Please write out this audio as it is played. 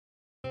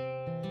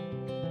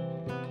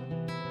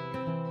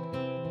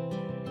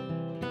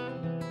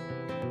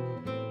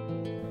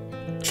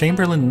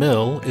Chamberlin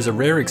Mill is a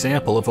rare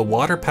example of a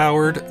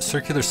water-powered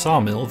circular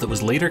sawmill that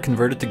was later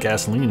converted to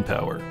gasoline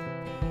power.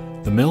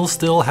 The mill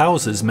still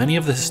houses many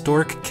of the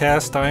historic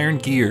cast iron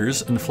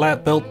gears and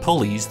flat belt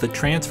pulleys that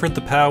transferred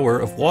the power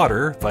of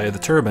water via the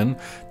turbine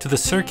to the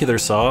circular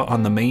saw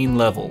on the main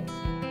level.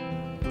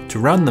 To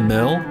run the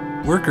mill,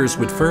 workers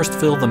would first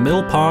fill the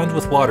mill pond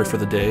with water for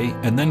the day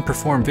and then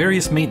perform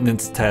various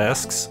maintenance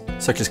tasks,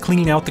 such as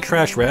cleaning out the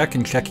trash rack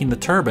and checking the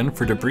turbine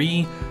for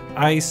debris,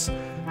 ice,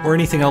 or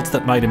anything else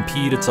that might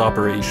impede its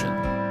operation.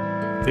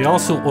 They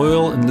also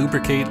oil and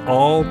lubricate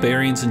all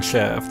bearings and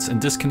shafts and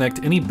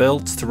disconnect any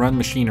belts to run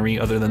machinery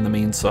other than the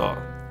main saw.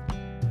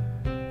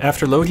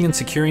 After loading and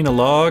securing a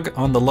log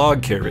on the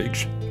log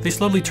carriage, they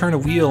slowly turn a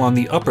wheel on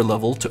the upper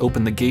level to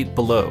open the gate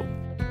below.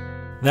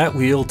 That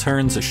wheel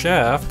turns a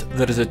shaft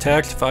that is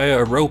attached via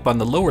a rope on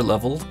the lower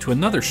level to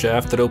another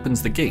shaft that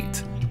opens the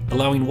gate,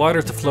 allowing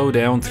water to flow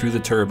down through the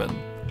turbine.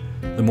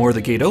 The more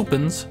the gate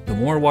opens, the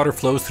more water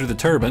flows through the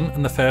turbine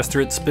and the faster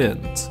it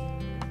spins.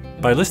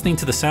 By listening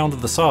to the sound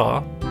of the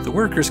saw, the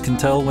workers can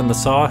tell when the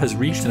saw has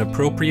reached an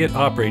appropriate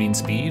operating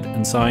speed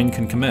and sawing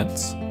can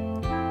commence.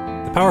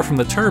 The power from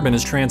the turbine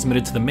is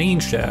transmitted to the main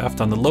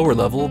shaft on the lower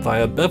level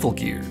via bevel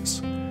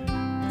gears.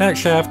 That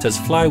shaft has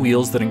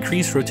flywheels that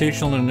increase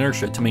rotational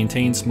inertia to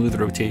maintain smooth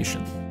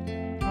rotation.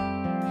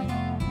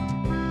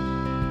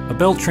 A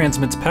belt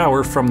transmits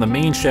power from the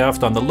main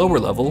shaft on the lower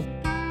level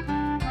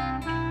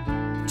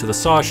to the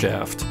saw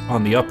shaft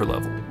on the upper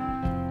level.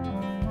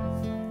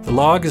 The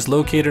log is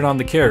located on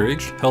the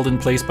carriage, held in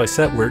place by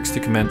set works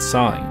to commence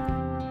sawing.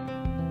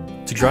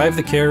 To drive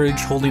the carriage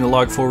holding the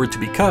log forward to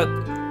be cut,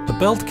 a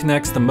belt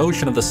connects the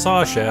motion of the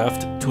saw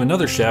shaft to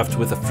another shaft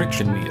with a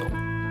friction wheel.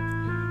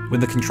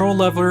 When the control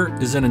lever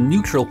is in a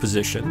neutral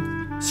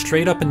position,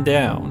 straight up and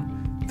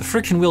down, the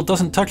friction wheel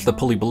doesn't touch the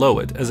pulley below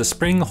it, as a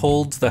spring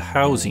holds the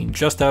housing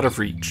just out of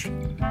reach.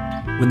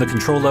 When the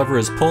control lever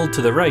is pulled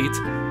to the right,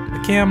 the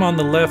cam on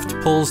the left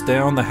pulls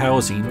down the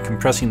housing,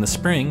 compressing the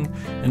spring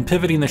and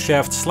pivoting the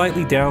shaft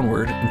slightly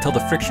downward until the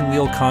friction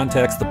wheel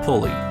contacts the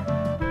pulley.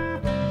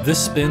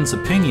 This spins a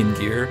pinion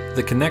gear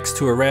that connects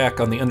to a rack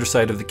on the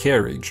underside of the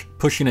carriage,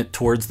 pushing it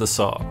towards the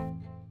saw.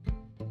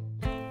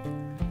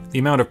 The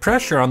amount of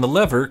pressure on the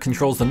lever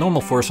controls the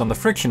normal force on the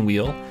friction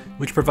wheel,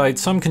 which provides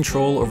some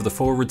control over the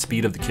forward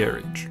speed of the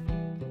carriage.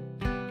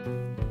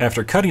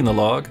 After cutting the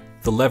log,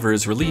 the lever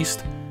is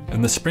released,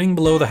 and the spring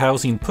below the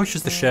housing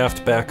pushes the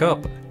shaft back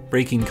up,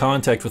 breaking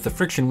contact with the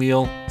friction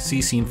wheel,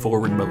 ceasing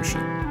forward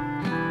motion.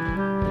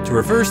 To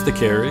reverse the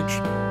carriage,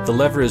 the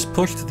lever is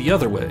pushed the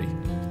other way,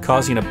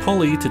 causing a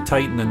pulley to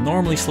tighten a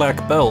normally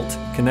slack belt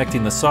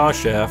connecting the saw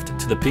shaft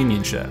to the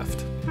pinion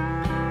shaft.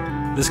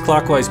 This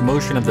clockwise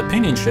motion of the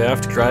pinion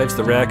shaft drives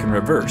the rack in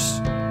reverse,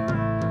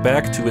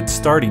 back to its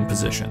starting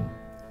position.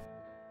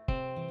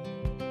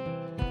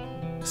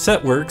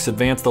 Set works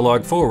advance the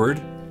log forward,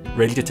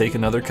 ready to take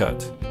another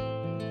cut.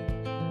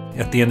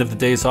 At the end of the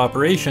day's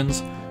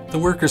operations, the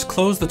workers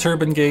close the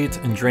turbine gate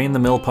and drain the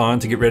mill pond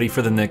to get ready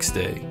for the next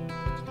day.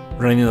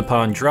 Running the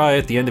pond dry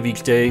at the end of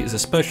each day is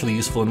especially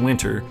useful in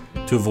winter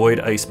to avoid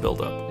ice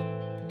buildup.